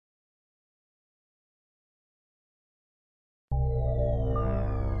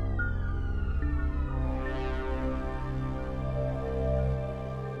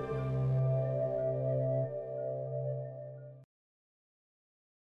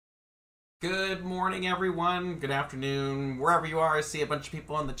Good morning, everyone. Good afternoon, wherever you are. I see a bunch of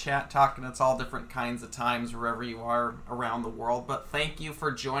people in the chat talking. It's all different kinds of times wherever you are around the world. But thank you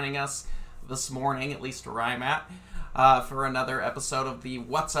for joining us this morning, at least where I'm at, for another episode of the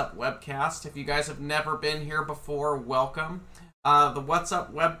What's Up webcast. If you guys have never been here before, welcome. The What's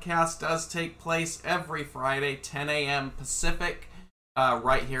Up webcast does take place every Friday, 10 a.m. Pacific,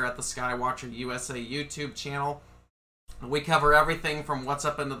 right here at the Skywatcher USA YouTube channel. We cover everything from what's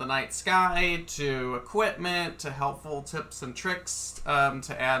up into the night sky, to equipment, to helpful tips and tricks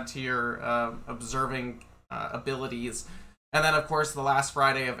to add to your observing abilities. And then, of course, the last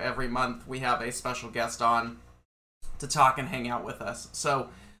Friday of every month, we have a special guest on to talk and hang out with us. So,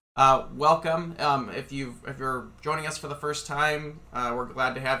 welcome. If you're joining us for the first time, we're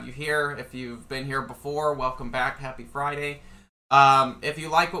glad to have you here. If you've been here before, welcome back. Happy Friday. If you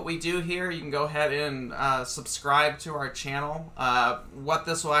like what we do here, you can go ahead and subscribe to our channel. What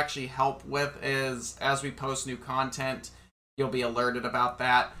this will actually help with is, as we post new content, you'll be alerted about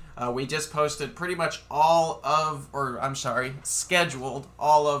that. We just posted pretty much scheduled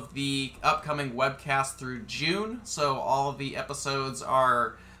all of the upcoming webcasts through June. So all of the episodes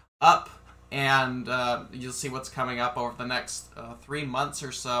are up, and you'll see what's coming up over the next 3 months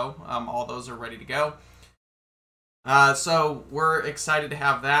or so. All those are ready to go. So we're excited to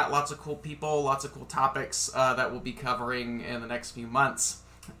have that. Lots of cool people, lots of cool topics that we'll be covering in the next few months.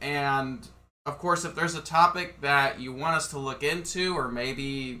 And of course, if there's a topic that you want us to look into, or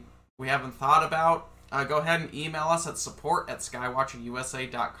maybe we haven't thought about, go ahead and email us at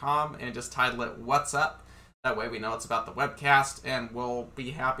support@skywatcherusa.com and just title it What's Up. That way we know it's about the webcast, and we'll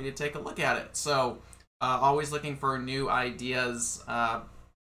be happy to take a look at it. So always looking for new ideas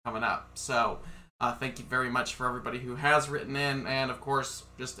coming up. So thank you very much for everybody who has written in, and of course,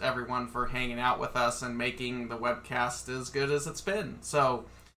 just everyone for hanging out with us and making the webcast as good as it's been. So,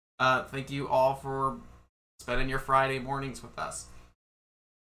 thank you all for spending your Friday mornings with us.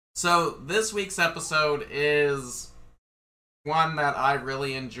 So, this week's episode is one that I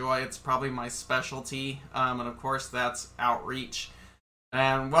really enjoy. It's probably my specialty, and of course, that's outreach.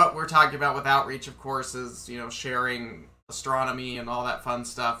 And what we're talking about with outreach, of course, is, sharing astronomy and all that fun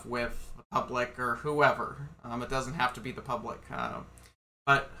stuff with public or whoever. It doesn't have to be the public,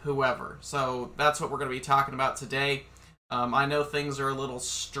 but whoever. So that's what we're going to be talking about today. I know things are a little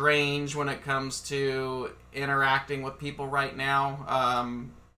strange when it comes to interacting with people right now.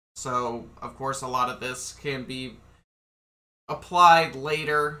 So, of course, a lot of this can be applied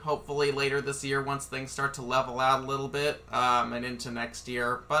later, hopefully later this year, once things start to level out a little bit, and into next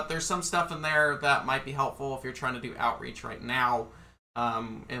year. But there's some stuff in there that might be helpful if you're trying to do outreach right now,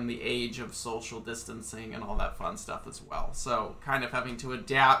 in the age of social distancing and all that fun stuff as well. So kind of having to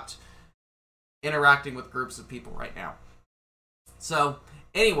adapt interacting with groups of people right now. So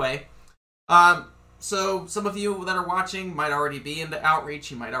anyway, so some of you that are watching might already be into outreach.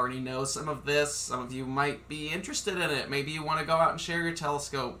 You might already know some of this. Some of you might be interested in it. Maybe you want to go out and share your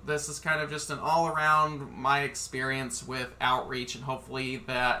telescope. This is kind of just an all-around my experience with outreach, and hopefully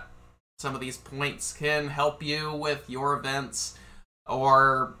that some of these points can help you with your events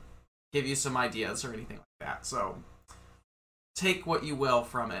or give you some ideas or anything like that. So take what you will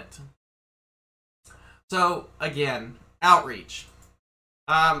from it. So again, outreach.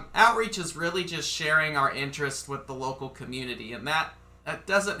 Outreach is really just sharing our interest with the local community, and that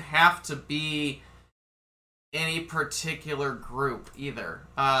doesn't have to be any particular group either.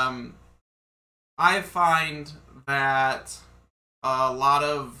 I find that a lot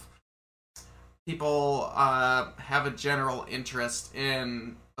of people have a general interest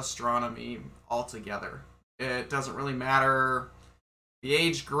in astronomy altogether. It doesn't really matter the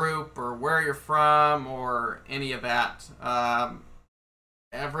age group or where you're from or any of that.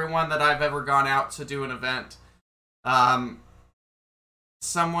 Everyone that I've ever gone out to do an event,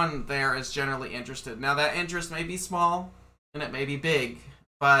 someone there is generally interested. Now that interest may be small and it may be big,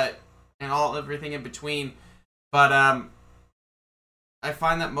 and everything in between, but I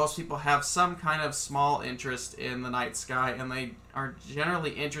find that most people have some kind of small interest in the night sky, and they are generally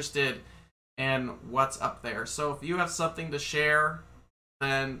interested in what's up there. So if you have something to share,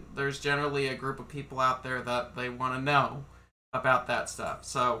 then there's generally a group of people out there that they want to know about that stuff.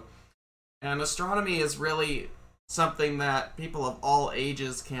 So, and astronomy is really something that people of all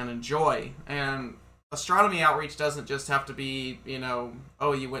ages can enjoy. And astronomy outreach doesn't just have to be,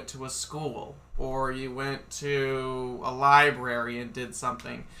 oh, you went to a school or you went to a library and did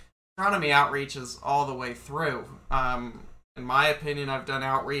something. Astronomy outreach is all the way through. In my opinion, I've done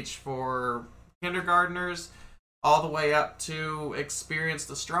outreach for kindergartners all the way up to experienced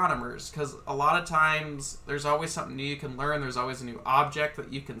astronomers, because a lot of times there's always something new you can learn. There's always a new object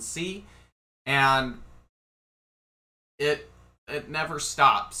that you can see, and it never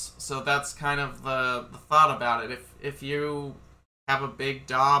stops. So that's kind of the thought about it. If you have a big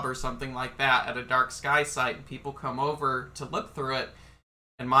daub or something like that at a dark sky site and people come over to look through it,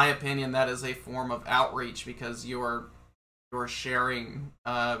 in my opinion, that is a form of outreach, because you're sharing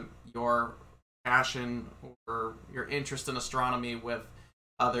your passion or your interest in astronomy with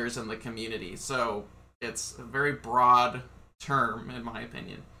others in the community. So it's a very broad term, in my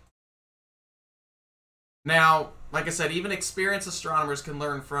opinion. Now, like I said, even experienced astronomers can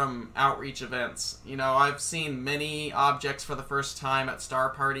learn from outreach events. You know, I've seen many objects for the first time at star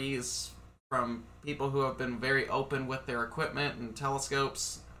parties from people who have been very open with their equipment and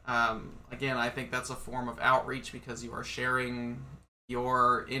telescopes. Again, I think that's a form of outreach, because you are sharing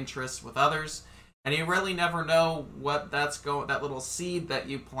your interests with others, and you really never know what that little seed that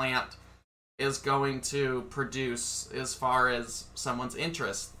you plant is going to produce as far as someone's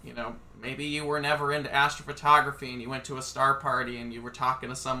interest. You know, maybe you were never into astrophotography and you went to a star party and you were talking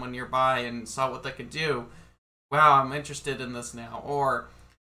to someone nearby and saw what they could do. Wow, I'm interested in this now. Or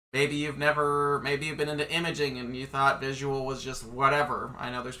maybe you've been into imaging and you thought visual was just whatever.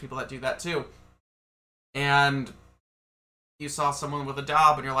 I know there's people that do that too. And you saw someone with a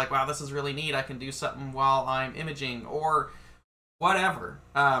daub and you're like, wow, this is really neat. I can do something while I'm imaging, or whatever.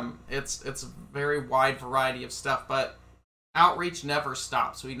 It's a very wide variety of stuff, but outreach never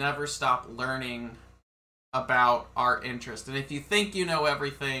stops. We never stop learning about our interest. And if you think you know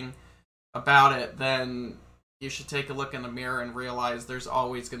everything about it, then you should take a look in the mirror and realize there's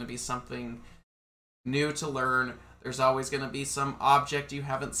always going to be something new to learn. There's always going to be some object you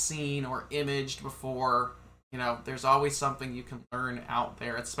haven't seen or imaged before. You know, there's always something you can learn out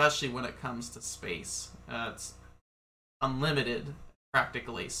there, especially when it comes to space. It's unlimited,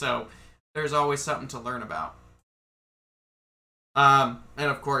 practically. So there's always something to learn about. And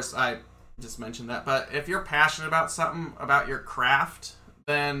of course, I just mentioned that. But if you're passionate about something, about your craft,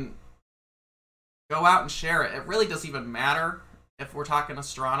 then go out and share it. It really doesn't even matter if we're talking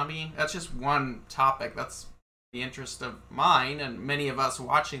astronomy. That's just one topic. That's the interest of mine, and many of us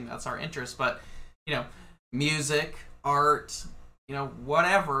watching, that's our interest. But, you know, music, art, you know,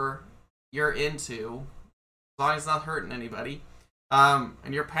 whatever you're into, as long as it's not hurting anybody,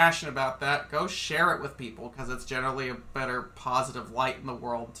 and you're passionate about that, go share it with people, because it's generally a better positive light in the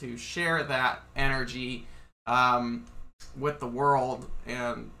world to share that energy with the world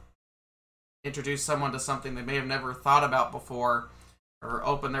and introduce someone to something they may have never thought about before, or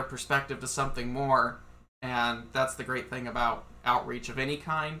open their perspective to something more. And that's the great thing about outreach of any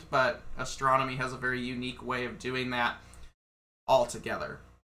kind, but astronomy has a very unique way of doing that altogether.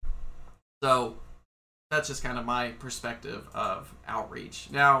 So that's just kind of my perspective of outreach.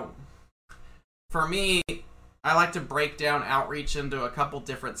 Now, for me, I like to break down outreach into a couple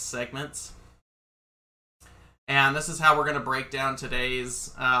different segments. And this is how we're going to break down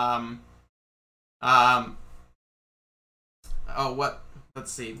today's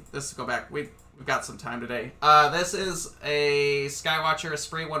let's see. Let's go back. We've got some time today. This is a Skywatcher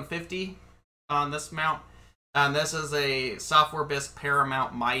Esprit 150 on this mount. And this is a Software Bisque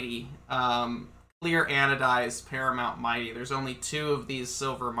Paramount Mighty. Clear anodized Paramount Mighty. There's only 2 of these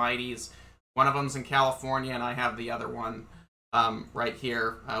silver Mighties. One of them's in California, and I have the other one right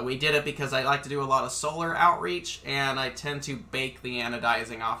here. We did it because I like to do a lot of solar outreach, and I tend to bake the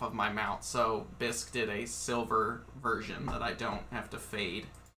anodizing off of my mount. So Bisque did a silver version that I don't have to fade.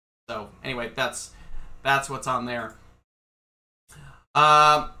 So anyway, that's what's on there.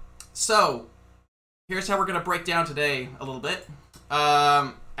 So here's how we're going to break down today a little bit.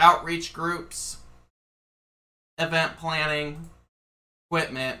 Outreach groups, event planning,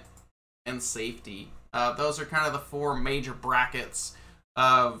 equipment, and safety. Those are kind of the 4 major brackets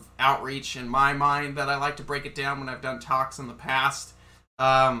of outreach in my mind that I like to break it down when I've done talks in the past.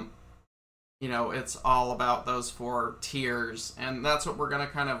 You know, it's all about those 4 tiers, and that's what we're going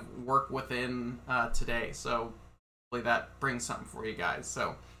to kind of work within today. So hopefully that brings something for you guys.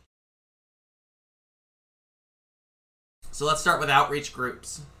 So let's start with outreach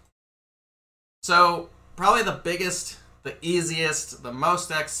groups. So probably the biggest, the easiest, the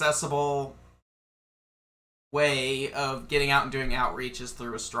most accessible way of getting out and doing outreach is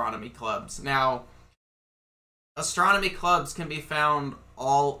through astronomy clubs. Now, astronomy clubs can be found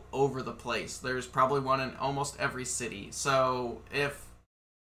all over the place. There's probably one in almost every city. So if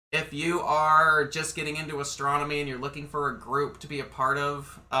you are just getting into astronomy and you're looking for a group to be a part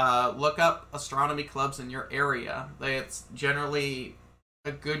of, look up astronomy clubs in your area. It's generally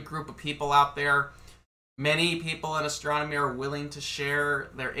a good group of people out there. Many people in astronomy are willing to share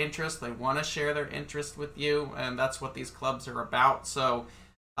their interest. They want to share their interest with you, and that's what these clubs are about. So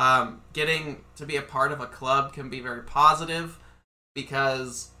Getting to be a part of a club can be very positive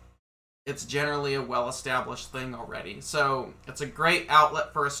because it's generally a well-established thing already. So it's a great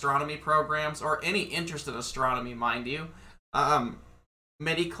outlet for astronomy programs, or any interest in astronomy, mind you.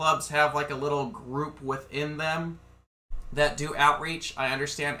 Many clubs have like a little group within them that do outreach. I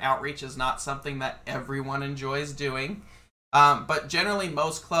understand outreach is not something that everyone enjoys doing, but generally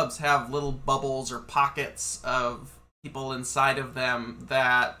most clubs have little bubbles or pockets of people inside of them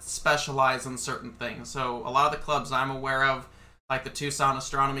that specialize in certain things. So a lot of the clubs I'm aware of, like the Tucson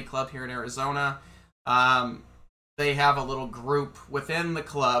Astronomy Club here in Arizona, they have a little group within the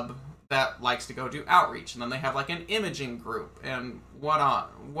club that likes to go do outreach, and then they have like an imaging group and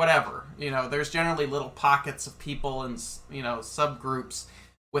whatever. There's generally little pockets of people and subgroups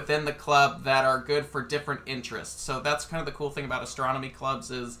within the club that are good for different interests. So that's kind of the cool thing about astronomy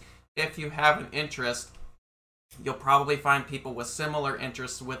clubs is if you have an interest, you'll probably find people with similar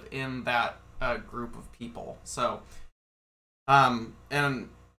interests within that group of people. So, and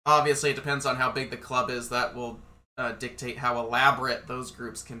obviously it depends on how big the club is. That will dictate how elaborate those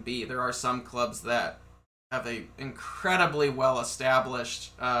groups can be. There are some clubs that have a incredibly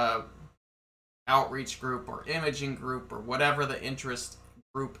well-established outreach group or imaging group or whatever the interest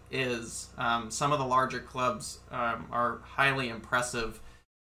group is. Some of the larger clubs are highly impressive.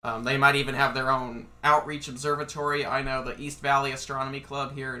 They might even have their own outreach observatory. I know the East Valley Astronomy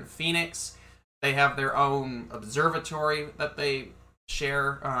Club here in Phoenix, they have their own observatory that they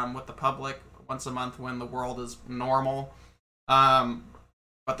share with the public once a month when the world is normal.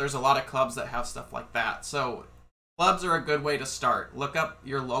 But there's a lot of clubs that have stuff like that. So clubs are a good way to start. Look up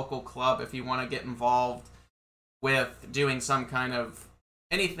your local club if you want to get involved with doing some kind of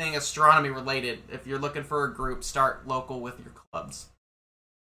anything astronomy related. If you're looking for a group, start local with your clubs.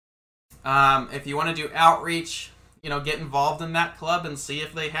 If you want to do outreach, get involved in that club and see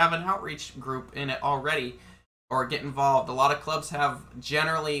if they have an outreach group in it already, or get involved. A lot of clubs have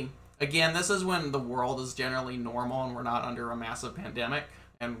generally, again, this is when the world is generally normal and we're not under a massive pandemic,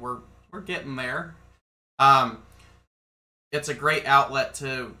 and we're getting there. It's a great outlet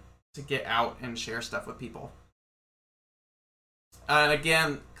to get out and share stuff with people. And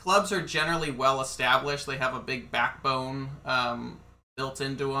again, clubs are generally well established. They have a big backbone built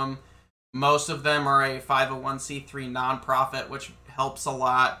into them. Most of them are a 501c3 nonprofit, which helps a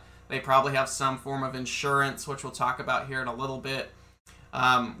lot. They probably have some form of insurance, which we'll talk about here in a little bit,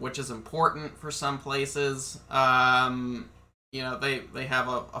 which is important for some places. They have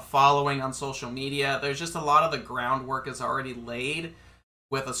a following on social media. There's just a lot of the groundwork is already laid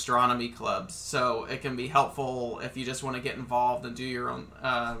with astronomy clubs, so it can be helpful if you just want to get involved and do your own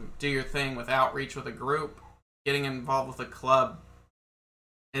do your thing with outreach with a group. Getting involved with a club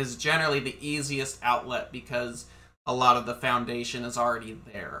is generally the easiest outlet because a lot of the foundation is already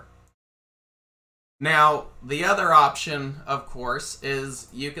there. Now, the other option, of course, is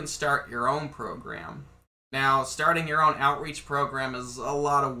you can start your own program. Now, starting your own outreach program is a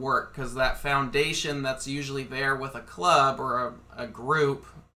lot of work because that foundation that's usually there with a club or a group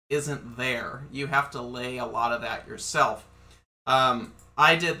isn't there. You have to lay a lot of that yourself.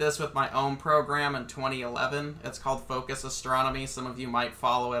 I did this with my own program in 2011. It's called Focus Astronomy. Some of you might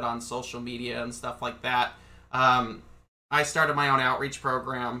follow it on social media and stuff like that. I started my own outreach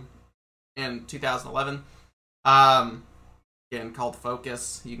program in 2011. Again, called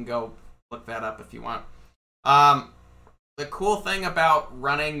Focus. You can go look that up if you want. The cool thing about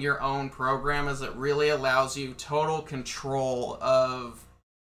running your own program is it really allows you total control of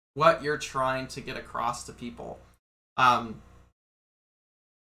what you're trying to get across to people.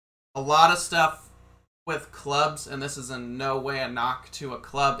 A lot of stuff with clubs, and this is in no way a knock to a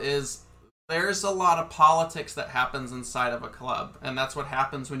club, is there's a lot of politics that happens inside of a club, and that's what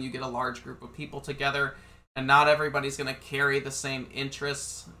happens when you get a large group of people together, and not everybody's going to carry the same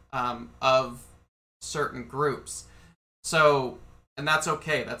interests of certain groups. So, and that's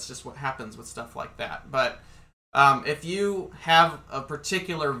okay. That's just what happens with stuff like that. But if you have a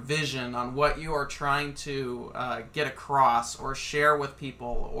particular vision on what you are trying to get across or share with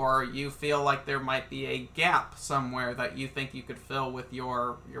people, or you feel like there might be a gap somewhere that you think you could fill with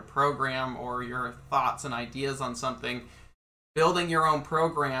your program or your thoughts and ideas on something, building your own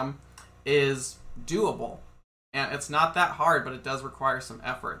program is doable. And it's not that hard, but it does require some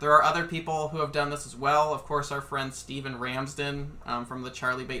effort. There are other people who have done this as well. Of course, our friend Stephen Ramsden from the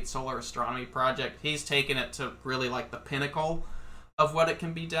Charlie Bates Solar Astronomy Project, he's taken it to really like the pinnacle of what it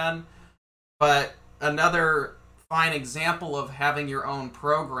can be done. But another fine example of having your own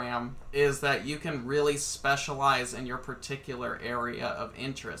program is that you can really specialize in your particular area of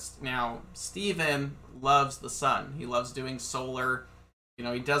interest. Now, Stephen loves the sun. He loves doing solar, You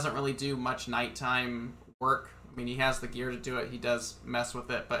know, he doesn't really do much nighttime work. I mean, he has the gear to do it. He does mess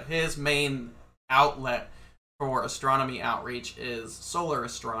with it. But his main outlet for astronomy outreach is solar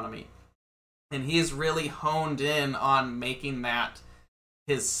astronomy. And he's really honed in on making that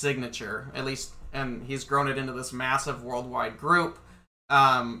his signature, at least, and he's grown it into this massive worldwide group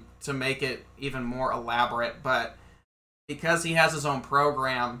to make it even more elaborate. But because he has his own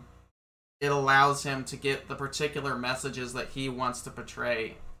program, it allows him to get the particular messages that he wants to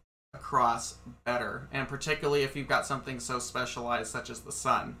portray across better, and particularly if you've got something so specialized such as the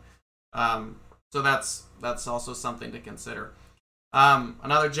sun. So that's also something to consider.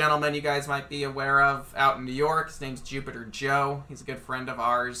 Another gentleman you guys might be aware of out in New York, his name's Jupiter Joe. He's a good friend of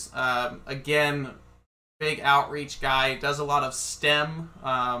ours. Again, big outreach guy, does a lot of STEM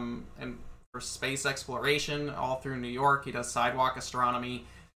and for space exploration all through New York. He does sidewalk astronomy.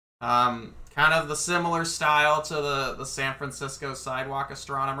 Kind of the similar style to the San Francisco sidewalk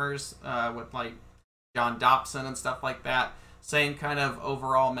astronomers with like John Dobson and stuff like that. Same kind of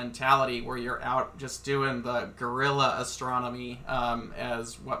overall mentality where you're out just doing the guerrilla astronomy,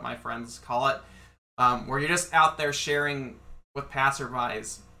 as what my friends call it, where you're just out there sharing with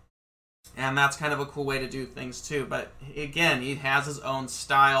passerbys. And that's kind of a cool way to do things too. But again, he has his own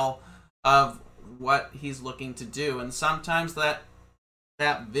style of what he's looking to do. And sometimes that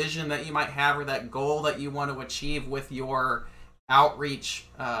vision that you might have, or that goal that you want to achieve with your outreach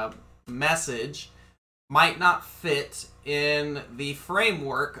message, might not fit in the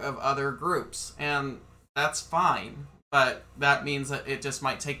framework of other groups, and that's fine. But that means that it just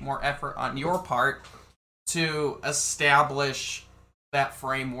might take more effort on your part to establish that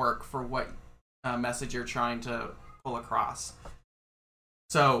framework for what message you're trying to pull across.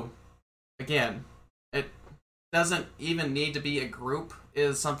 So again, it doesn't even need to be a group,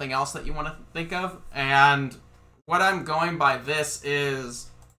 is something else that you want to think of. And what I'm going by this is,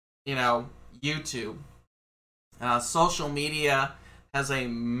 you know, YouTube. Social media has a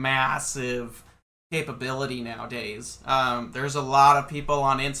massive capability nowadays. There's a lot of people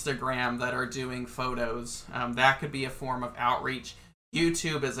on Instagram that are doing photos. That could be a form of outreach.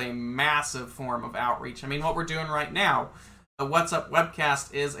 YouTube is a massive form of outreach. I mean, what we're doing right now, the What's Up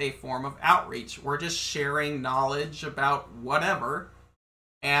webcast, is a form of outreach. We're just sharing knowledge about whatever,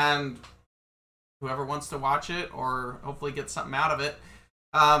 and whoever wants to watch it or hopefully get something out of it,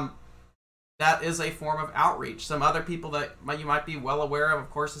 that is a form of outreach. Some other people that you might be well aware of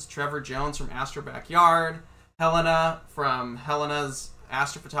course, is Trevor Jones from Astro Backyard, Helena from Helena's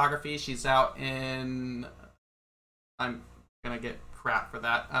Astrophotography. She's out in, I'm gonna get crap for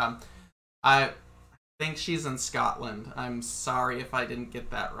that. I think she's in Scotland. I'm sorry if I didn't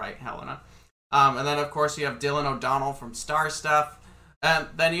get that right, Helena. And then of course you have Dylan O'Donnell from Star Stuff. And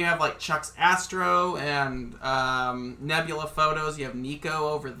then you have like Chuck's Astro and Nebula Photos. You have Nico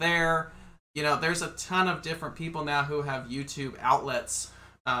over there. You know, there's a ton of different people now who have YouTube outlets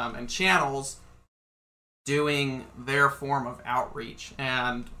and channels doing their form of outreach.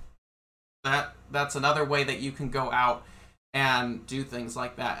 And that's another way that you can go out and do things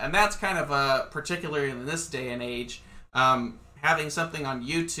like that. And that's kind of particularly in this day and age, having something on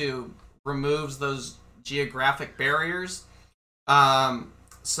YouTube removes those geographic barriers.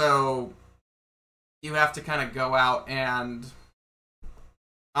 So you have to kind of go out, and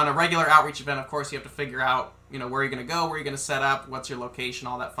on a regular outreach event, of course, you have to figure out, you know, where you're going to go, where you're going to set up, what's your location,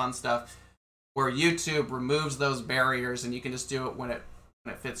 all that fun stuff. Where YouTube removes those barriers, and you can just do it when it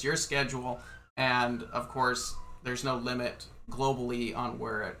fits your schedule. And of course, there's no limit globally on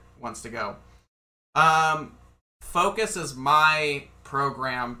where it wants to go. Focus is my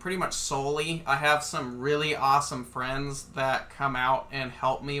program pretty much solely. I have some really awesome friends that come out and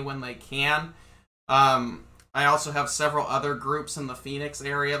help me when they can. I also have several other groups in the Phoenix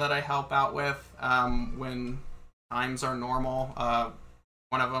area that I help out with when times are normal.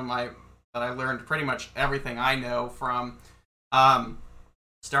 One of them that I learned pretty much everything I know from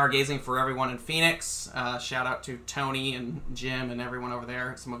Stargazing for Everyone in Phoenix. Shout out to Tony and Jim and everyone over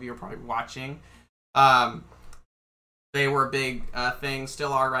there. Some of you are probably watching. They were a big thing,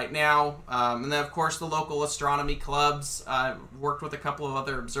 still are right now. And then, of course, the local astronomy clubs. I've worked with a couple of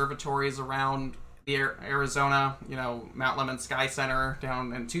other observatories around the Arizona, you know, Mount Lemmon Sky Center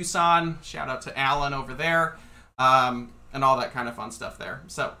down in Tucson. Shout out to Alan over there, and all that kind of fun stuff there.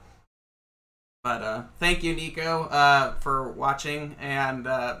 So, but thank you, Nico, for watching, and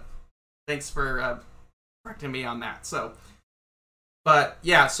thanks for correcting me on that. So, but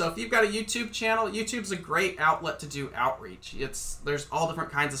yeah, so if you've got a YouTube channel, YouTube's a great outlet to do outreach. There's all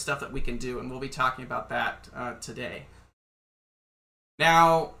different kinds of stuff that we can do, and we'll be talking about that today.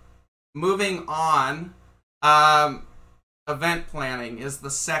 Now, moving on, event planning is the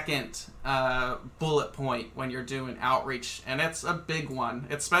second bullet point when you're doing outreach, and it's a big one,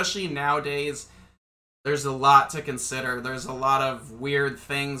 especially nowadays. There's a lot to consider. There's a lot of weird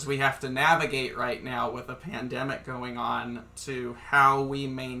things we have to navigate right now with a pandemic going on to how we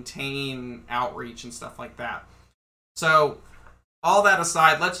maintain outreach and stuff like that. So all that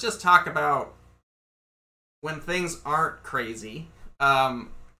aside, let's just talk about when things aren't crazy. How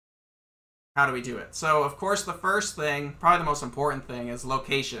do we do it? So, of course, the first thing, probably the most important thing, is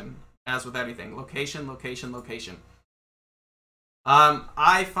location. As with anything, location, location, location.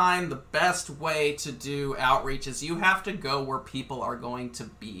 I find the best way to do outreach is you have to go where people are going to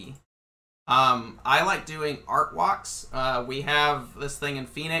be. I like doing art walks. We have this thing in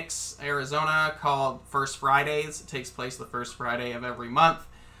Phoenix, Arizona called First Fridays. It takes place the first Friday of every month.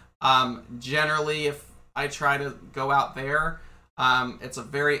 Generally, if I try to go out there, it's a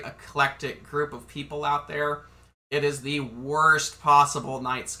very eclectic group of people out there. It is the worst possible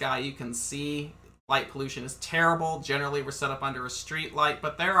night sky you can see. Light pollution is terrible. Generally, we're set up under a street light,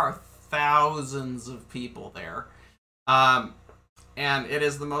 but there are thousands of people there. And it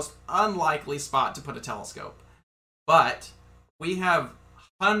is the most unlikely spot to put a telescope. But we have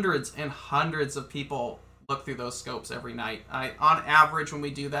hundreds and hundreds of people look through those scopes every night. On average, when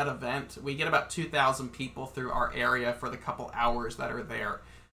we do that event, we get about 2,000 people through our area for the couple hours that are there.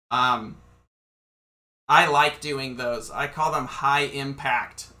 I like doing those. I call them high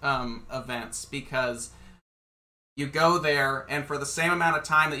impact events because you go there, and for the same amount of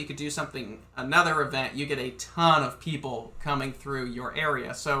time that you could do another event, you get a ton of people coming through your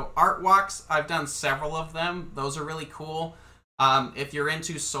area. So art walks, I've done several of them. Those are really cool. If you're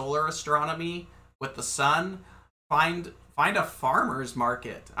into solar astronomy with the sun, find a farmer's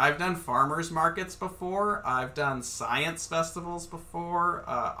market. I've done farmer's markets before. I've done science festivals before,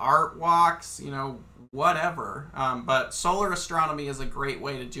 art walks, whatever. But solar astronomy is a great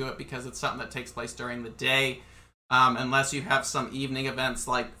way to do it because it's something that takes place during the day. Unless you have some evening events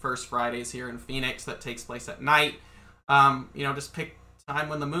like First Fridays here in Phoenix that takes place at night. Just pick time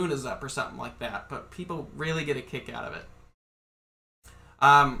when the moon is up or something like that. But people really get a kick out of it.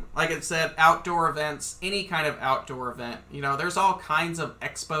 Like I said, outdoor events, any kind of outdoor event. There's all kinds of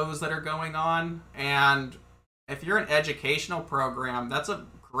expos that are going on. And if you're an educational program, that's a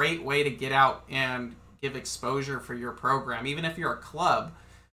great way to get out and give exposure for your program. Even if you're a club,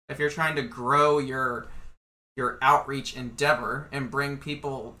 if you're trying to grow your outreach endeavor and bring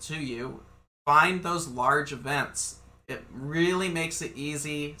people to you, find those large events. It really makes it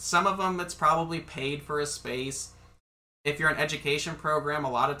easy. Some of them, it's probably paid for a space. If you're an education program,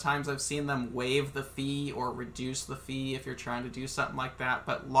 a lot of times I've seen them waive the fee or reduce the fee if you're trying to do something like that.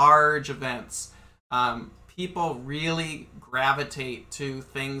 But large events, people really gravitate to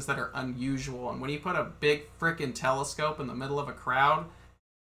things that are unusual. And when you put a big frickin' telescope in the middle of a crowd,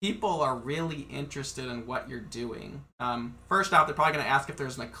 people are really interested in what you're doing. First off, they're probably going to ask if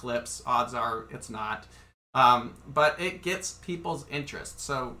there's an eclipse. Odds are it's not. But it gets people's interest.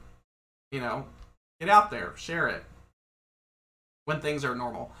 So, get out there, share it when things are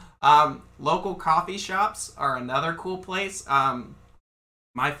normal. Local coffee shops are another cool place.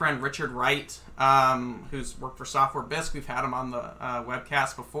 My friend Richard Wright, who's worked for Software Bisque, we've had him on the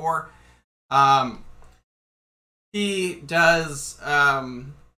webcast before. He does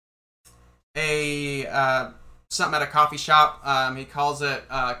something at a coffee shop. He calls it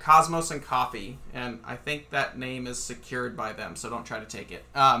Cosmos and Coffee, and I think that name is secured by them, so don't try to take it.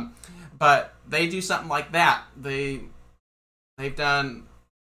 But they do something like that. They've done,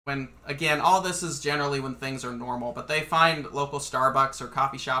 all this is generally when things are normal, but they find local Starbucks or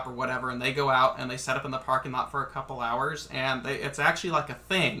coffee shop or whatever, and they go out and they set up in the parking lot for a couple hours, and it's actually like a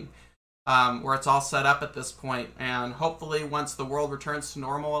thing where it's all set up at this point, and hopefully once the world returns to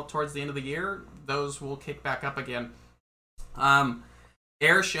normal towards the end of the year, those will kick back up again.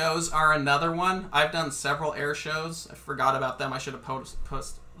 Air shows are another one. I've done several air shows. I forgot about them. I should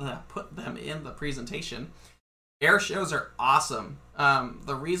have put them in the presentation. Air shows are awesome.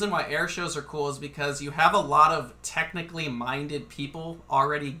 The reason why air shows are cool is because you have a lot of technically minded people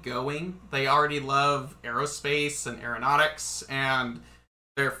already going. They already love aerospace and aeronautics, and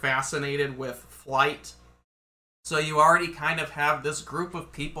they're fascinated with flight. So you already kind of have this group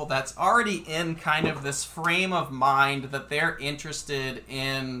of people that's already in kind of this frame of mind that they're interested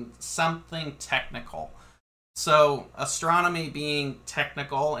in something technical. So astronomy being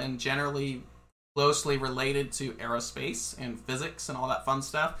technical and generally closely related to aerospace and physics and all that fun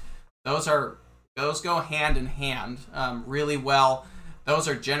stuff, those go hand in hand really well. Those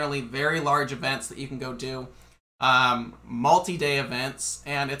are generally very large events that you can go do, multi-day events,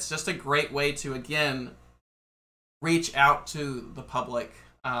 and it's just a great way to, again, reach out to the public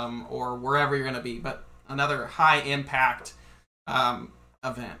or wherever you're going to be, but another high impact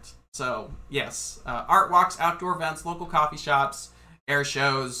event. So yes, art walks, outdoor events, local coffee shops, air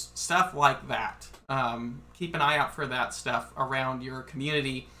shows, stuff like that. Keep an eye out for that stuff around your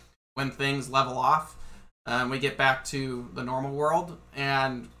community when things level off. We get back to the normal world,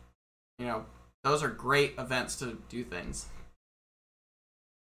 and you know, those are great events to do things.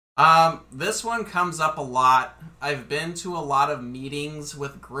 This one comes up a lot. I've been to a lot of meetings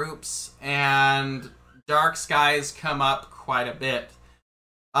with groups, and dark skies come up quite a bit.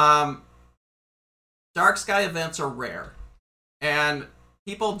 Dark sky events are rare, and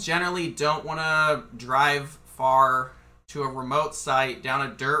people generally don't want to drive far to a remote site down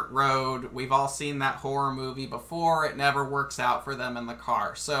a dirt road. We've all seen that horror movie before. It never works out for them in the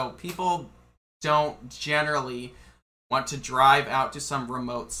car. So people don't generally want to drive out to some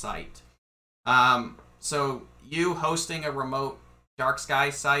remote site. So you hosting a remote dark sky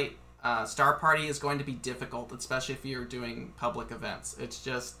site, Star Party is going to be difficult, especially if you're doing public events.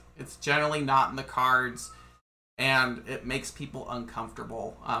 It's generally not in the cards, and it makes people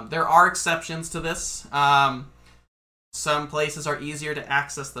uncomfortable. There are exceptions to this. Some places are easier to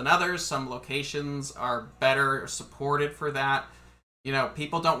access than others. Some locations are better supported for that. You know,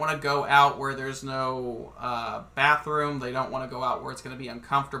 people don't want to go out where there's no bathroom. They don't want to go out where it's going to be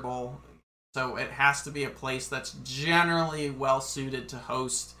uncomfortable. So it has to be a place that's generally well suited to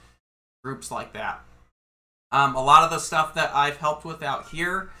host groups like that. A lot of the stuff that I've helped with out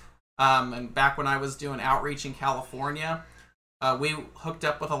here, and back when I was doing outreach in California, we hooked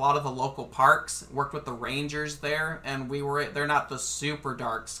up with a lot of the local parks, worked with the rangers there, and they're not the super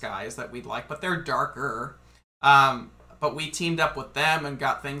dark skies that we'd like, but they're darker. But we teamed up with them and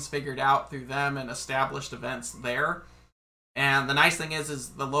got things figured out through them and established events there. And the nice thing is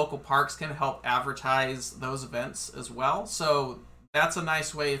the local parks can help advertise those events as well. So that's a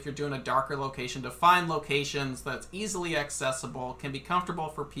nice way, if you're doing a darker location, to find locations that's easily accessible, can be comfortable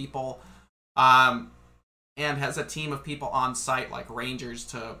for people, and has a team of people on site like rangers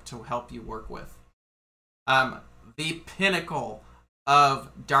to help you work with. The pinnacle of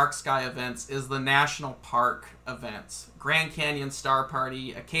dark sky events is the national park events. Grand Canyon Star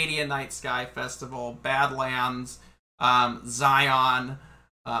Party, Acadia Night Sky Festival, Badlands, Zion,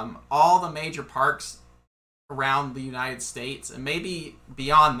 all the major parks around the United States, and maybe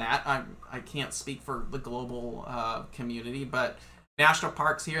beyond that. I can't speak for the global community, but national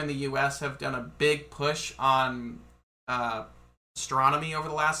parks here in the U.S. have done a big push on astronomy over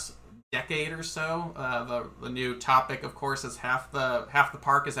the last decade or so. The new topic, of course, is half the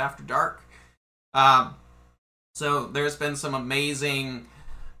park is after dark. So there's been some amazing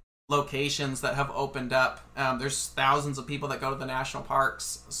locations that have opened up. There's thousands of people that go to the national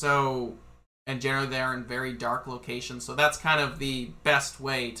parks, and generally they're in very dark locations. So that's kind of the best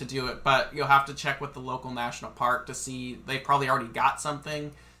way to do it. But you'll have to check with the local national park to see. They probably already got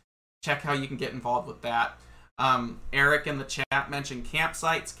something. Check how you can get involved with that. Eric in the chat mentioned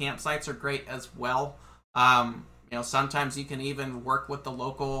campsites. Campsites are great as well. Sometimes you can even work with the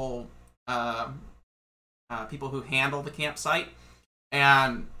local people who handle the campsite,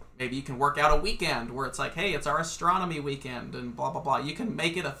 and maybe you can work out a weekend where it's like, hey, it's our astronomy weekend and blah, blah, blah. You can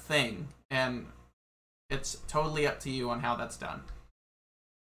make it a thing, and it's totally up to you on how that's done.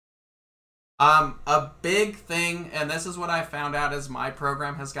 A big thing, and this is what I found out as my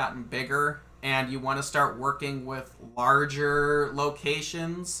program has gotten bigger and you want to start working with larger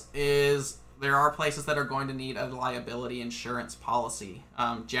locations, is there are places that are going to need a liability insurance policy.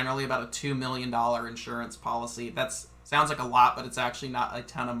 Generally about a $2 million insurance policy. That sounds like a lot, but it's actually not a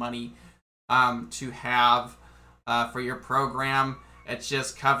ton of money to have for your program. It's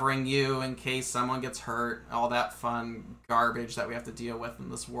just covering you in case someone gets hurt, all that fun garbage that we have to deal with in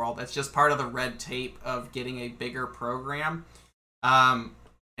this world. It's just part of the red tape of getting a bigger program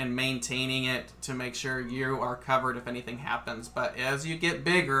and maintaining it to make sure you are covered if anything happens. But as you get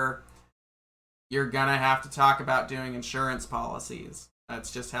bigger, you're gonna have to talk about doing insurance policies.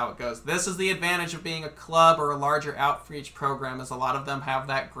 That's just how it goes. This is the advantage of being a club or a larger outreach program, is a lot of them have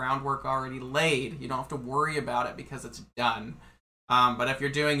that groundwork already laid. You don't have to worry about it because it's done. But if you're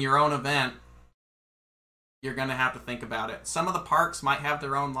doing your own event, you're going to have to think about it. Some of the parks might have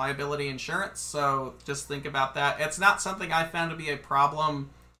their own liability insurance, so just think about that. It's not something I found to be a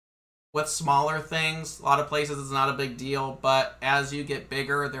problem with smaller things. A lot of places it's not a big deal, but as you get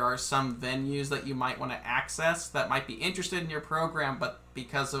bigger, there are some venues that you might want to access that might be interested in your program, but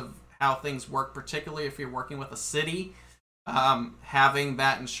because of how things work, particularly if you're working with a city, having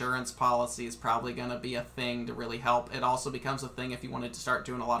that insurance policy is probably going to be a thing to really help. It also becomes a thing if you wanted to start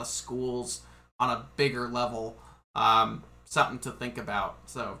doing a lot of schools on a bigger level. something to think about.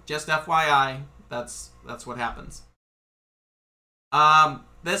 So just FYI, that's what happens.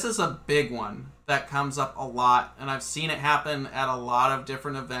 This is a big one that comes up a lot, and I've seen it happen at a lot of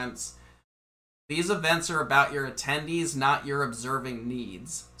different events. These events are about your attendees, not your observing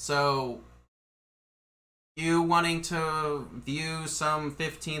needs. So you wanting to view some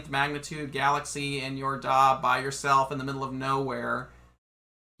 15th magnitude galaxy in your DAW by yourself in the middle of nowhere,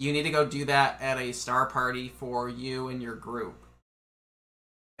 you need to go do that at a star party for you and your group.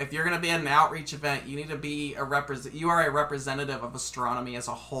 If you're going to be at an outreach event, you need to be you are a representative of astronomy as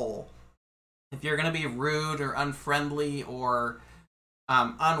a whole. If you're going to be rude or unfriendly or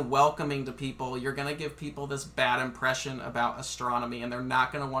unwelcoming to people, you're going to give people this bad impression about astronomy, and they're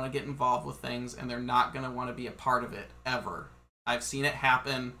not going to want to get involved with things, and they're not going to want to be a part of it, ever. I've seen it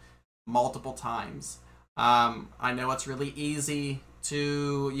happen multiple times. I know it's really easy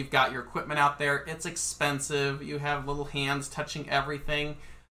to, you've got your equipment out there, it's expensive, you have little hands touching everything,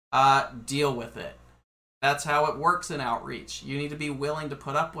 deal with it. That's how it works in outreach. You need to be willing to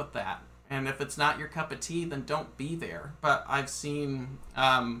put up with that. And if it's not your cup of tea, then don't be there. But I've seen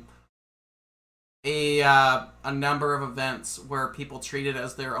a number of events where people treat it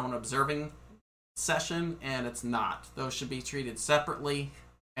as their own observing session, and it's not. Those should be treated separately.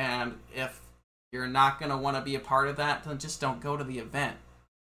 And if you're not going to want to be a part of that, then just don't go to the event.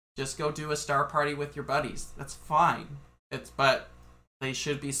 Just go do a star party with your buddies. That's fine. But they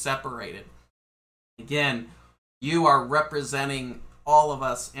should be separated. Again, you are representing all of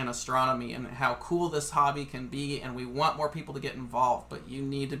us in astronomy and how cool this hobby can be, and we want more people to get involved, but you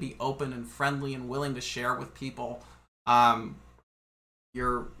need to be open and friendly and willing to share with people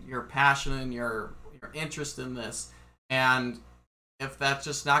your passion and your interest in this. And if that's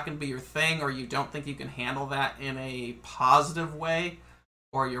just not going to be your thing, or you don't think you can handle that in a positive way,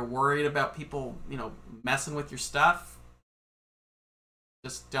 or you're worried about people, messing with your stuff,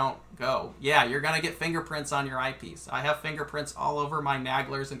 just don't go. Yeah, you're going to get fingerprints on your eyepiece. I have fingerprints all over my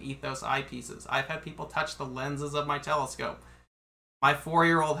Naglers and Ethos eyepieces. I've had people touch the lenses of my telescope. My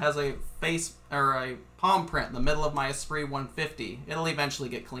 4-year-old has a palm print in the middle of my Esprit 150. It'll eventually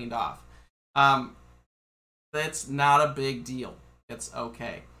get cleaned off. It's not a big deal. It's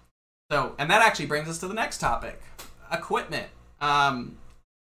okay. So, and that actually brings us to the next topic. Equipment.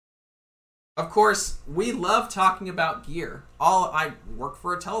 Of course, we love talking about gear. I work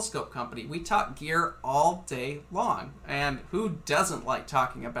for a telescope company. We talk gear all day long. And who doesn't like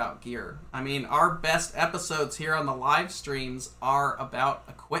talking about gear? I mean, our best episodes here on the live streams are about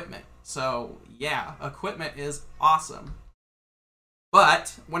equipment. So, yeah, equipment is awesome.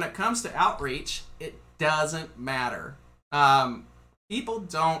 But when it comes to outreach, it doesn't matter. People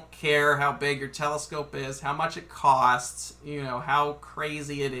don't care how big your telescope is, how much it costs, how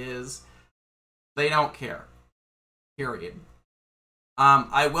crazy it is. They don't care. Period.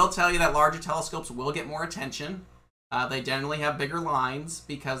 I will tell you that larger telescopes will get more attention. They generally have bigger lines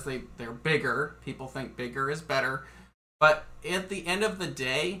because they're bigger. People think bigger is better. But at the end of the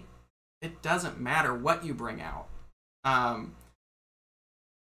day, it doesn't matter what you bring out.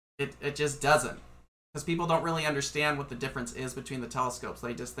 It just doesn't. Because people don't really understand what the difference is between the telescopes.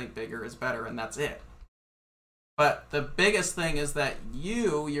 They just think bigger is better, and that's it. But the biggest thing is that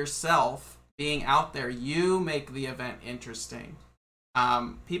you, yourself, being out there, you make the event interesting.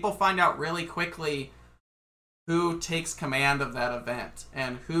 People find out really quickly who takes command of that event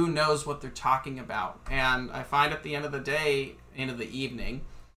and who knows what they're talking about. And I find at the end of the day, into the evening,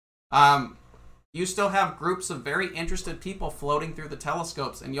 you still have groups of very interested people floating through the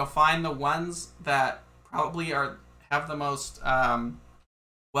telescopes, and you'll find the ones that probably have the most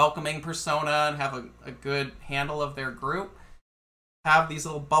welcoming persona and have a good handle of their group, have these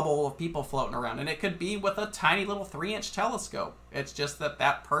little bubble of people floating around. And it could be with a tiny little 3-inch telescope. It's just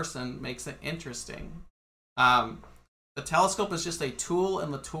that person makes it interesting. The telescope is just a tool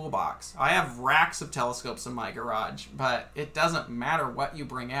in the toolbox. I have racks of telescopes in my garage, but it doesn't matter what you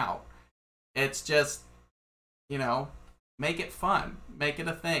bring out. It's just, make it fun. Make it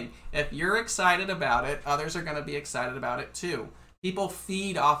a thing. If you're excited about it, others are going to be excited about it too. People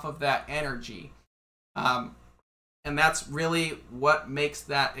feed off of that energy. And that's really what makes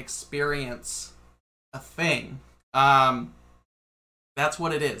that experience a thing. That's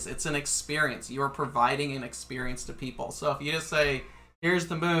what it is. It's an experience. You're providing an experience to people. So if you just say, here's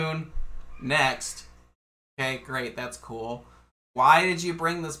the moon, next, okay, great, that's cool. Why did you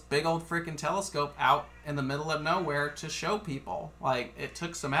bring this big old freaking telescope out in the middle of nowhere to show people? Like, it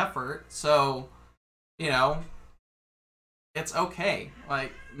took some effort, so, it's okay.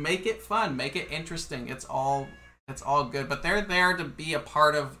 Like, make it fun, make it interesting. It's all good, but they're there to be a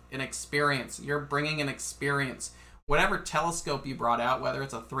part of an experience. You're bringing an experience. whatever telescope you brought out, whether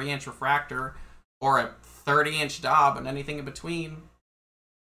it's a 3-inch refractor or a 30-inch Dob and anything in between,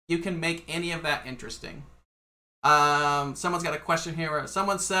 you can make any of that interesting. Someone's got a question here.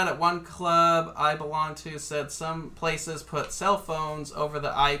 Someone said at one club I belong to said some places put cell phones over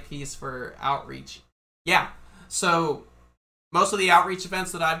the eyepiece for outreach. Yeah, so most of the outreach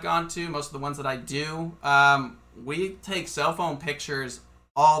events that I've gone to, most of the ones that I do, we take cell phone pictures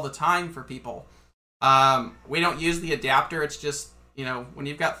all the time for people. We don't use the adapter. It's just, you know, when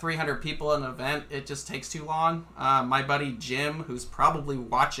you've got 300 people in an event, it just takes too long. My buddy Jim, who's probably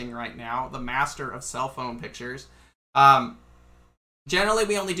watching right now, the master of cell phone pictures. Generally,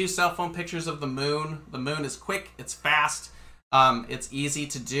 we only do cell phone pictures of the moon. The moon is quick, it's fast, it's easy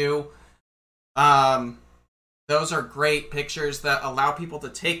to do. Those are great pictures that allow people to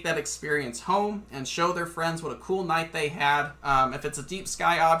take that experience home and show their friends what a cool night they had. If it's a deep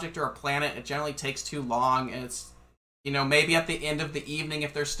sky object or a planet, it generally takes too long, and it's, you know, maybe at the end of the evening,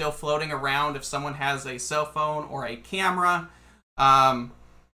 if they're still floating around, if someone has a cell phone or a camera, all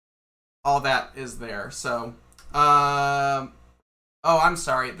that is there. So, oh, I'm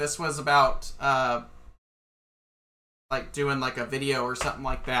sorry. This was about, like, doing, like, a video or something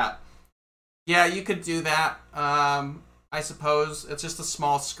like that. Yeah, you could do that. I suppose it's just a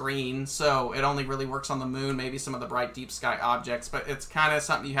small screen, so it only really works on the moon, maybe some of the bright deep sky objects, but it's kind of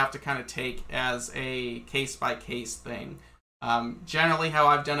something you have to kind of take as a case-by-case thing. Generally, how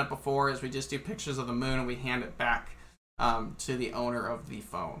I've done it before is we just do pictures of the moon and we hand it back to the owner of the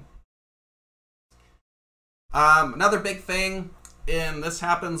phone. Another big thing, and this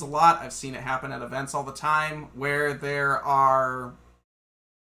happens a lot, I've seen it happen at events all the time, where there are,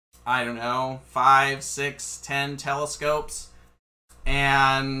 I don't know, 5, 6, 10 telescopes,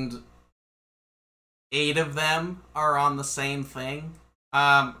 and 8 of them are on the same thing.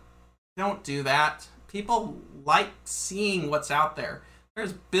 Don't do that. People like seeing what's out there.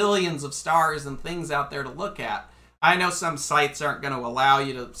 There's billions of stars and things out there to look at. I know some sites aren't going to allow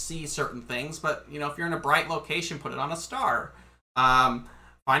you to see certain things, but, you know, if you're in a bright location, put it on a star. Find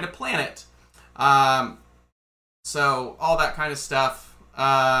a planet. So all that kind of stuff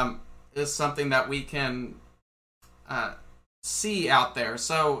is something that we can see out there.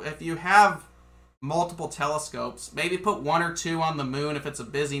 So if you have multiple telescopes, maybe put 1 or 2 on the moon if it's a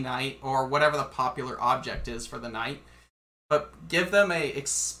busy night, or whatever the popular object is for the night. But give them a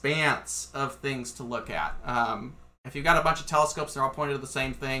expanse of things to look at. If you've got a bunch of telescopes, they're all pointed at the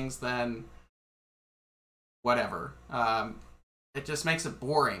same things, then whatever. It just makes it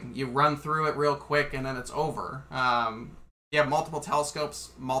boring. You run through it real quick and then it's over. You have multiple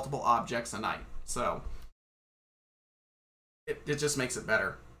telescopes, multiple objects a night. So it just makes it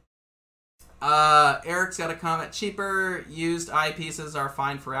better. Eric's got a comment. Cheaper used eyepieces are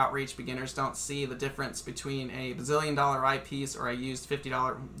fine for outreach. Beginners don't see the difference between a bazillion-dollar eyepiece or a used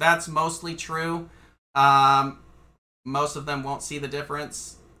 $50. That's mostly true. Most of them won't see the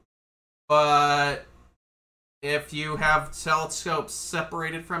difference. But if you have telescopes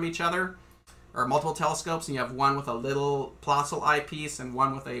separated from each other, or multiple telescopes, and you have one with a little Plössl eyepiece and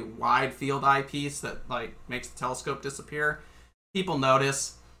one with a wide field eyepiece that, like, makes the telescope disappear, people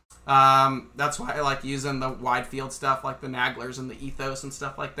notice. That's why I like using the wide field stuff, like the Naglers and the Ethos and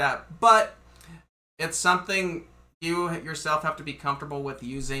stuff like that. But it's something you yourself have to be comfortable with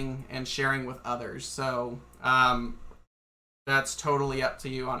using and sharing with others. So that's totally up to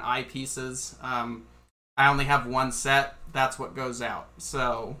you on eyepieces. I only have one set. That's what goes out.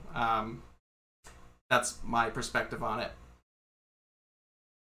 So that's my perspective on it.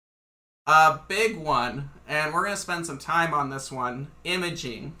 A big one, and we're going to spend some time on this one,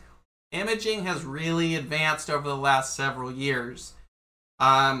 imaging. Imaging has really advanced over the last several years.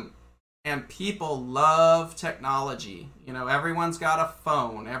 And people love technology. You know, everyone's got a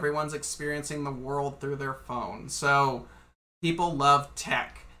phone. Everyone's experiencing the world through their phone. So people love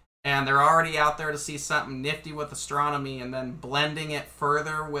tech. And they're already out there to see something nifty with astronomy, and then blending it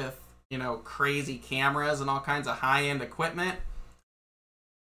further with, you know, crazy cameras and all kinds of high-end equipment.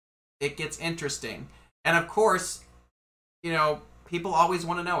 It gets interesting. And of course, you know, people always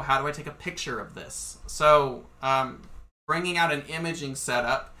want to know, how do I take a picture of this? So bringing out an imaging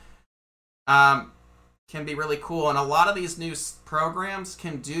setup can be really cool. And a lot of these new programs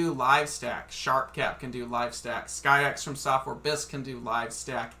can do live stack. SharpCap can do live stack. SkyX from Software Bisque can do live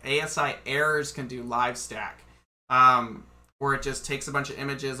stack. ASI Errors can do live stack, where it just takes a bunch of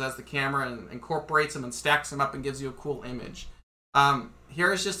images as the camera and incorporates them and stacks them up and gives you a cool image.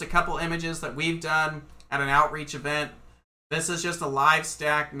 Here's just a couple images that we've done at an outreach event. This is just a live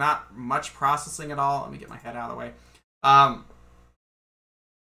stack, not much processing at all. Let me get my head out of the way.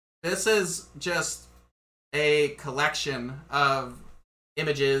 This is just a collection of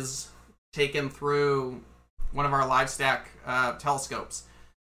images taken through one of our LiveStack telescopes.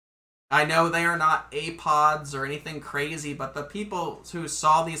 I know they are not APODs or anything crazy, but the people who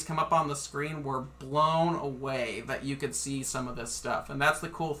saw these come up on the screen were blown away that you could see some of this stuff. And that's the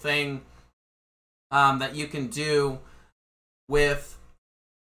cool thing that you can do with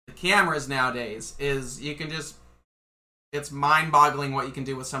the cameras nowadays, is you can just, it's mind-boggling what you can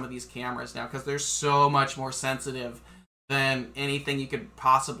do with some of these cameras now, because they're so much more sensitive than anything you could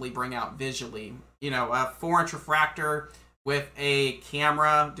possibly bring out visually. You know, a 4-inch refractor with a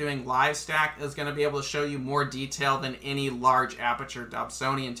camera doing LiveStack is going to be able to show you more detail than any large aperture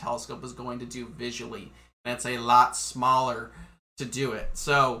Dobsonian telescope is going to do visually. And it's a lot smaller to do it.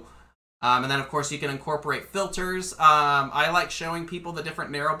 So, and then of course you can incorporate filters. I like showing people the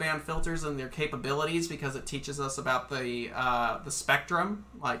different narrowband filters and their capabilities, because it teaches us about the spectrum,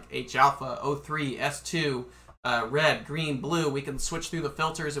 like H-alpha, O3, S2, red, green, blue. We can switch through the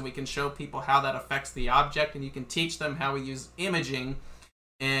filters and we can show people how that affects the object, and you can teach them how we use imaging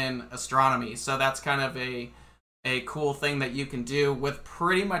in astronomy. So that's kind of a cool thing that you can do with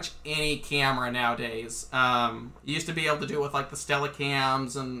pretty much any camera nowadays. You used to be able to do it with like the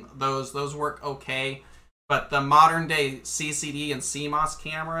Stellacams, and those work okay, but the modern day CCD and CMOS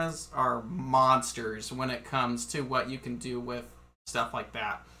cameras are monsters when it comes to what you can do with stuff like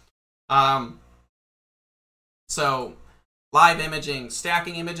that. So, live imaging,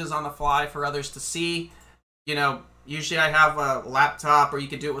 stacking images on the fly for others to see. You know, usually I have a laptop, or you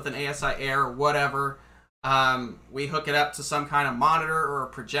could do it with an ASI Air or whatever. We hook it up to some kind of monitor or a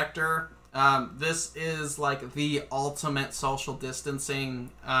projector. This is like the ultimate social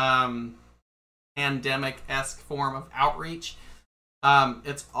distancing, pandemic-esque form of outreach.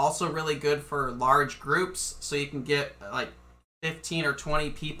 It's also really good for large groups, so you can get like 15 or 20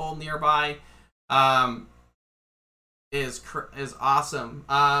 people nearby. Is awesome.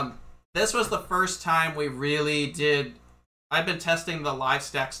 This was the first time we really did. I've been testing the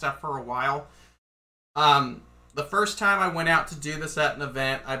LiveStack stuff for a while. The first time I went out to do this at an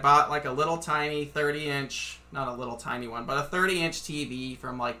event, I bought like a little tiny 30-inch, not a little tiny one, but a 30-inch TV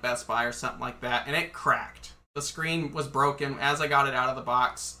from like Best Buy or something like that, and it cracked. The screen was broken as I got it out of the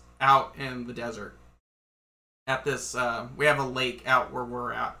box out in the desert. At this, we have a lake out where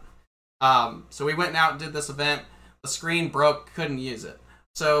we're at. So we went out and did this event. The screen broke, couldn't use it.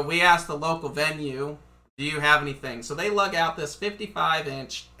 So we asked the local venue, do you have anything? So they lug out this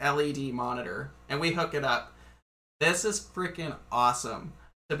 55-inch LED monitor, and we hook it up. This is freaking awesome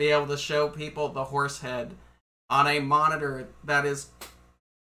to be able to show people the Horsehead on a monitor that is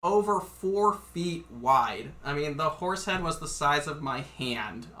over 4 feet wide. I mean, the Horsehead was the size of my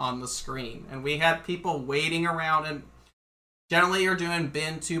hand on the screen, and we had people waiting around, and generally you're doing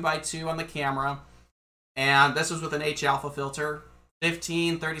bin 2x2 on the camera. And this was with an H-alpha filter,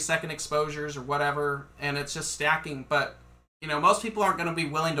 15, 30-second exposures or whatever, and it's just stacking. But, you know, most people aren't going to be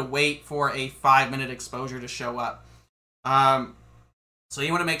willing to wait for a 5-minute exposure to show up. So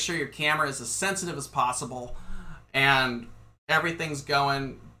you want to make sure your camera is as sensitive as possible, and everything's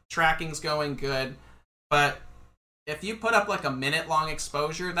going, tracking's going good. But if you put up like a minute-long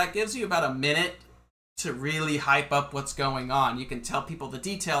exposure, that gives you about a minute to really hype up what's going on. You can tell people the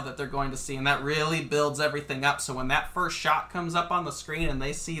detail that they're going to see, and that really builds everything up. So when that first shot comes up on the screen and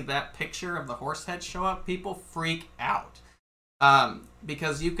they see that picture of the Horsehead show up, people freak out.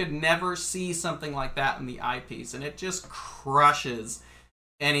 Because you could never see something like that in the eyepiece, and it just crushes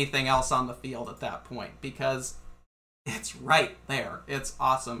anything else on the field at that point, because it's right there. It's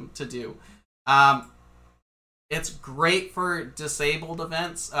awesome to do. It's great for disabled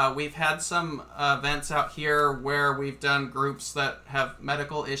events. We've had some events out here where we've done groups that have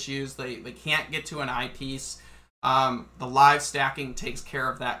medical issues. They can't get to an eyepiece. The live stacking takes care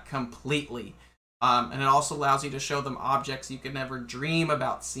of that completely. And it also allows you to show them objects you could never dream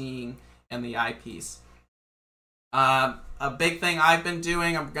about seeing in the eyepiece. A big thing I've been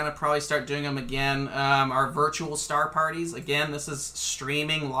doing, I'm going to probably start doing them again, are virtual star parties. Again, this is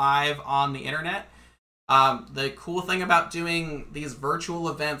streaming live on the internet. The cool thing about doing these virtual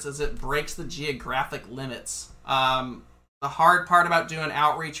events is it breaks the geographic limits. The hard part about doing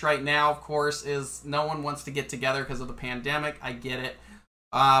outreach right now, of course, is no one wants to get together because of the pandemic. I get it.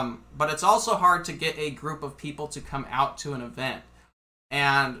 But it's also hard to get a group of people to come out to an event.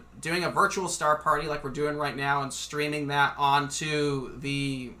 And doing a virtual star party like we're doing right now and streaming that onto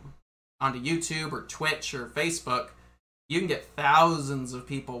YouTube or Twitch or Facebook, you can get thousands of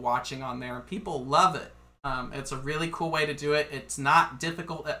people watching on there, and people love it. It's a really cool way to do it. It's not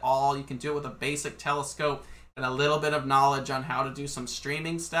difficult at all. You can do it with a basic telescope and a little bit of knowledge on how to do some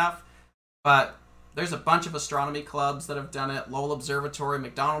streaming stuff. But there's a bunch of astronomy clubs that have done it. Lowell Observatory,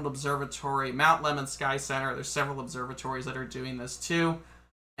 McDonald Observatory, Mount Lemmon Sky Center. There's several observatories that are doing this too.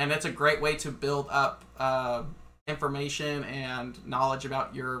 And it's a great way to build up information and knowledge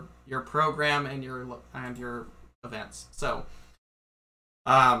about your program and your events. So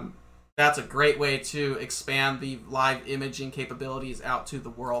that's a great way to expand the live imaging capabilities out to the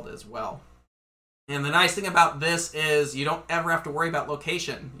world as well. And the nice thing about this is you don't ever have to worry about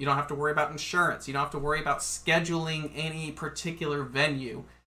location. You don't have to worry about insurance. You don't have to worry about scheduling any particular venue.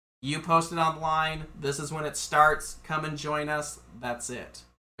 You post it online. This is when it starts. Come and join us. That's it.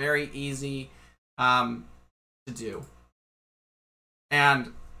 Very easy to do.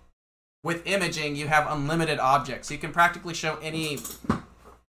 And with imaging, you have unlimited objects. You can practically show any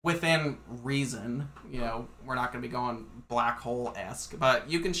within reason. You know, we're not going to be going black hole-esque, but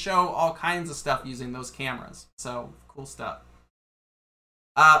you can show all kinds of stuff using those cameras. So, cool stuff.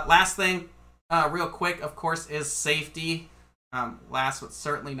 Last thing, real quick, of course, is safety. Last but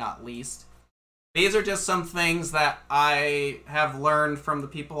certainly not least. These are just some things that I have learned from the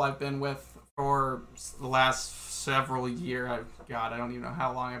people I've been with for the last several years. God, I don't even know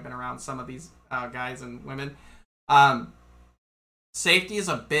how long I've been around some of these guys and women. Safety is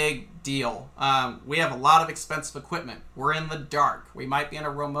a big deal. We have a lot of expensive equipment. We're in the dark. We might be in a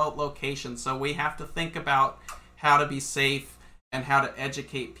remote location, so we have to think about how to be safe and how to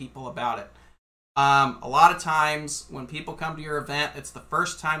educate people about it. A lot of times when people come to your event, it's the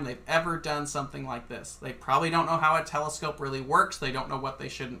first time they've ever done something like this. They probably don't know how a telescope really works. They don't know what they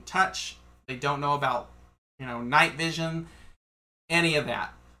shouldn't touch. They don't know about, night vision, any of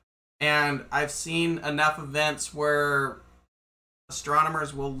that. And I've seen enough events where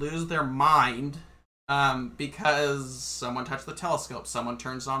astronomers will lose their mind because someone touched the telescope, someone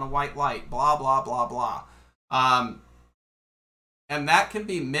turns on a white light, blah, blah, blah, blah. And that can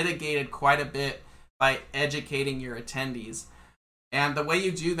be mitigated quite a bit by educating your attendees. And the way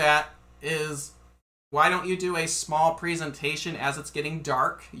you do that is, why don't you do a small presentation as it's getting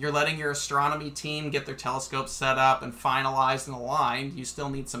dark? You're letting your astronomy team get their telescopes set up and finalized and aligned. You still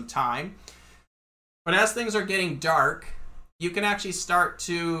need some time. But as things are getting dark, you can actually start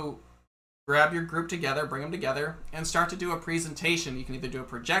to grab your group together, bring them together, and start to do a presentation. You can either do a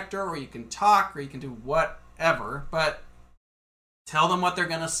projector, or you can talk, or you can do whatever, but tell them what they're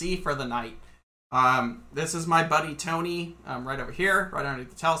going to see for the night. This is my buddy Tony, right over here, right underneath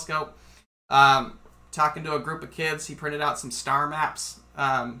the telescope. Talking to a group of kids. He printed out some star maps,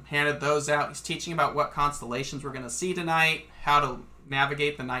 handed those out. He's teaching about what constellations we're going to see tonight, how to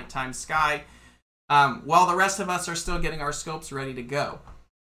navigate the nighttime sky, while the rest of us are still getting our scopes ready to go.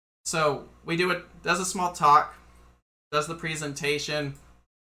 So we does a small talk, does the presentation,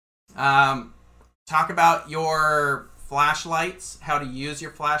 talk about your flashlights, how to use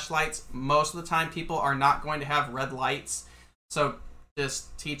your flashlights. Most of the time people are not going to have red lights, so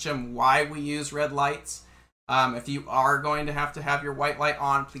just teach them why we use red lights. If you are going to have your white light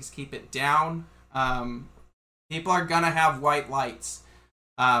on, please keep it down. People are going to have white lights.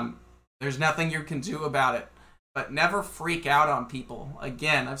 There's nothing you can do about it. But never freak out on people.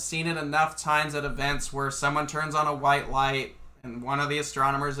 Again, I've seen it enough times at events where someone turns on a white light and one of the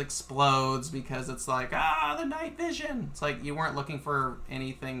astronomers explodes because it's like, the night vision. It's like you weren't looking for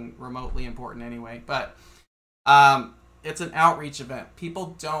anything remotely important anyway. But it's an outreach event.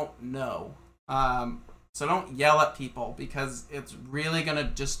 People don't know. So don't yell at people, because it's really going to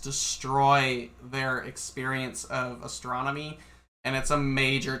just destroy their experience of astronomy. And it's a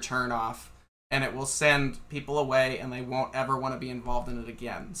major turnoff. And it will send people away, and they won't ever want to be involved in it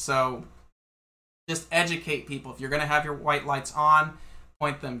again. So just educate people. If you're going to have your white lights on,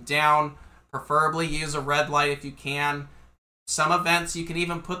 point them down. Preferably use a red light if you can. Some events, you can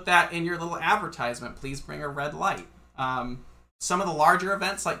even put that in your little advertisement. Please bring a red light. Some of the larger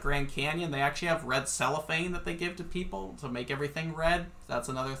events like Grand Canyon, they actually have red cellophane that they give to people to make everything red. That's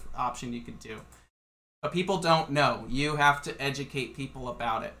another option you could do. But people don't know. You have to educate people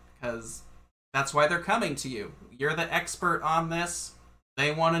about it, because that's why they're coming to you. You're the expert on this.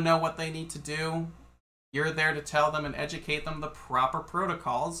 They want to know what they need to do. You're there to tell them and educate them the proper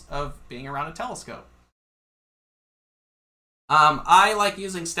protocols of being around a telescope. I like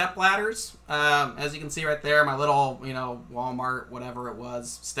using step ladders. As you can see right there, my little, Walmart, whatever it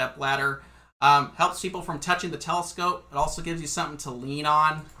was, step ladder. Helps people from touching the telescope. It also gives you something to lean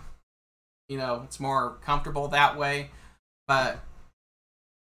on. It's more comfortable that way. But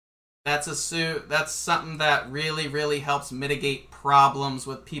that's something that really, really helps mitigate problems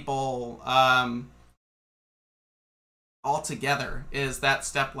with people altogether, is that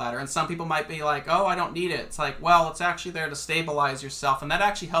step ladder. And some people might be like, oh, I don't need it. It's like, well, it's actually there to stabilize yourself, and that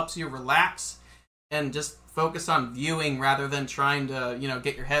actually helps you relax and just focus on viewing rather than trying to, you know,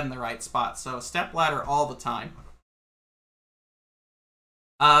 get your head in the right spot. So step ladder all the time.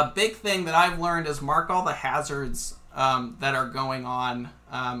 Big thing that I've learned is mark all the hazards that are going on,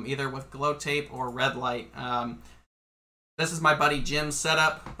 either with glow tape or red light. This is my buddy Jim's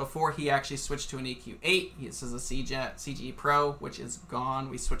setup before he actually switched to an EQ8. This is a CG Pro, which is gone.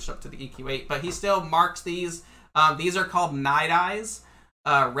 We switched up to the EQ8, but he still marks these. These are called night eyes,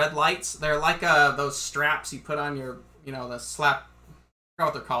 red lights. They're like those straps you put on your, you know, the slap, I forgot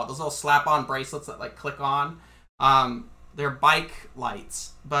what they're called. Those little slap-on bracelets that like click on. They're bike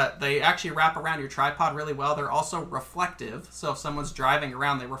lights, but they actually wrap around your tripod really well. They're also reflective, so if someone's driving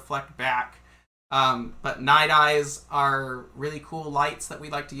around, they reflect back. But night eyes are really cool lights that we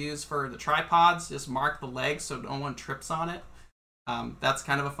like to use for the tripods. Just mark the legs so no one trips on it. That's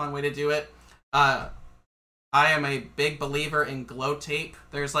kind of a fun way to do it. I am a big believer in glow tape.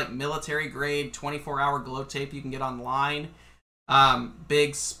 There's like military grade 24-hour glow tape you can get online.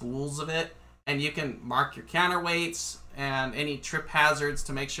 Big spools of it. And you can mark your counterweights and any trip hazards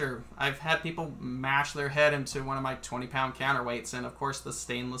to make sure. I've had people mash their head into one of my 20-pound counterweights, and of course the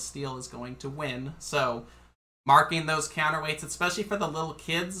stainless steel is going to win. So marking those counterweights, especially for the little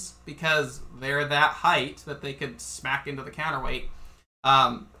kids, because they're that height that they could smack into the counterweight,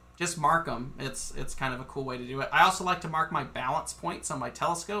 just mark them. It's kind of a cool way to do it. I also like to mark my balance points on my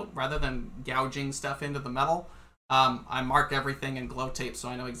telescope rather than gouging stuff into the metal. I mark everything in glow tape so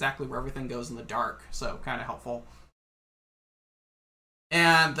I know exactly where everything goes in the dark. So kind of helpful.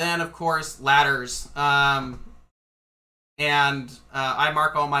 And then, of course, ladders. I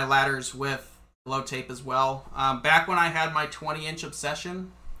mark all my ladders with glow tape as well. Back when I had my 20-inch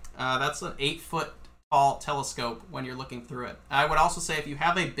Obsession, that's an 8-foot tall telescope when you're looking through it. I would also say if you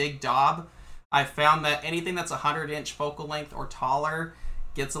have a big Dob, I've found that anything that's 100-inch focal length or taller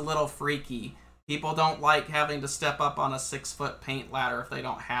gets a little freaky. People don't like having to step up on a 6-foot paint ladder if they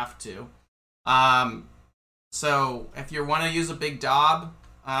don't have to. So if you want to use a big Dob,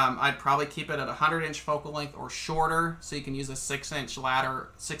 I'd probably keep it at 100-inch focal length or shorter, so you can use a 6-inch ladder,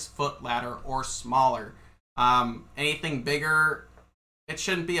 6-foot ladder, or smaller. Anything bigger, it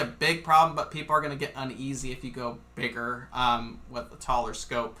shouldn't be a big problem, but people are going to get uneasy if you go bigger with a taller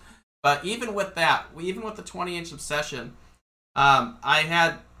scope. But even with that, even with the 20-inch Obsession, I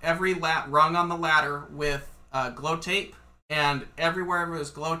had every rung on the ladder with glow tape, and everywhere it was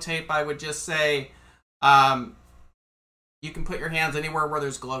glow tape, I would just say, you can put your hands anywhere where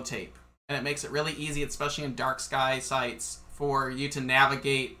there's glow tape, and it makes it really easy, especially in dark sky sites, for you to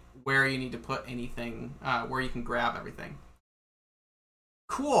navigate where you need to put anything, where you can grab everything.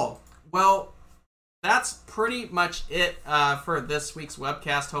 Cool. Well, that's pretty much it for this week's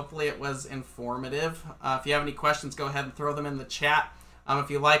webcast. Hopefully it was informative. If you have any questions, go ahead and throw them in the chat. If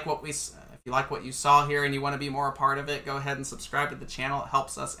you like what you saw here and you want to be more a part of it, go ahead and subscribe to the channel. It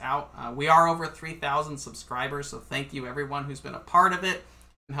helps us out. We are over 3,000 subscribers, so thank you everyone who's been a part of it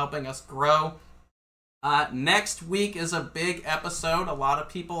and helping us grow. Next week is a big episode. A lot of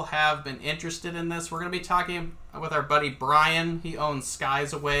people have been interested in this. We're going to be talking with our buddy Brian. He owns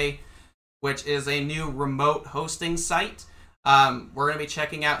Skies Away, which is a new remote hosting site. We're going to be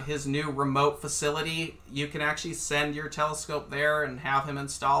checking out his new remote facility. You can actually send your telescope there and have him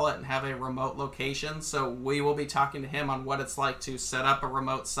install it and have a remote location. So we will be talking to him on what it's like to set up a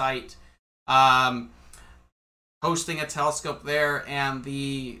remote site, hosting a telescope there, and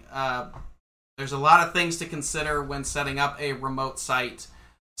there's a lot of things to consider when setting up a remote site.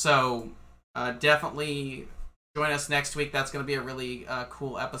 So definitely join us next week. That's going to be a really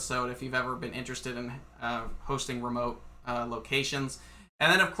cool episode if you've ever been interested in hosting remote locations.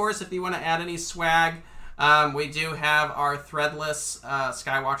 And then, of course, if you want to add any swag, we do have our threadless,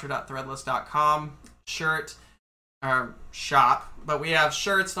 skywatcher.threadless.com shirt shop. But we have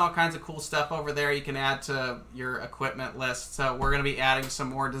shirts and all kinds of cool stuff over there you can add to your equipment list. So we're going to be adding some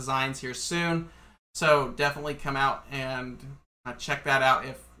more designs here soon. So definitely come out and check that out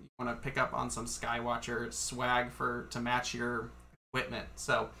if you want to pick up on some Skywatcher swag to match your equipment.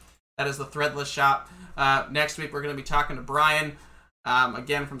 So that is the Threadless shop. Next week we're going to be talking to Brian,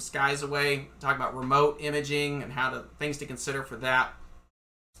 again from Skies Away, talking about remote imaging and things to consider for that.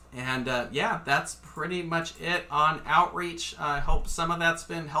 And yeah, that's pretty much it on outreach. I hope some of that's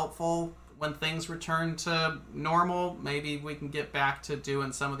been helpful. When things return to normal, maybe we can get back to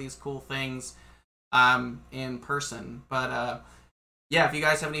doing some of these cool things in person. But yeah, if you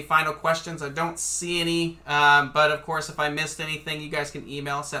guys have any final questions, I don't see any. But of course, if I missed anything, you guys can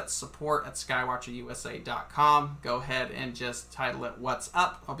email us at support@skywatcherusa.com. Go ahead and just title it "What's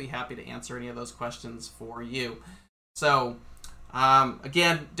Up." I'll be happy to answer any of those questions for you. So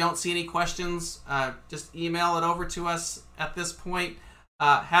Again, don't see any questions. Just email it over to us at this point.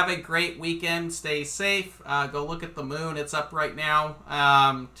 Have a great weekend. Stay safe. Go look at the moon. It's up right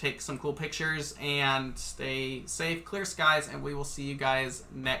now. Take some cool pictures and stay safe. Clear skies, and we will see you guys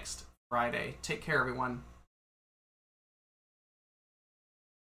next Friday. Take care, everyone.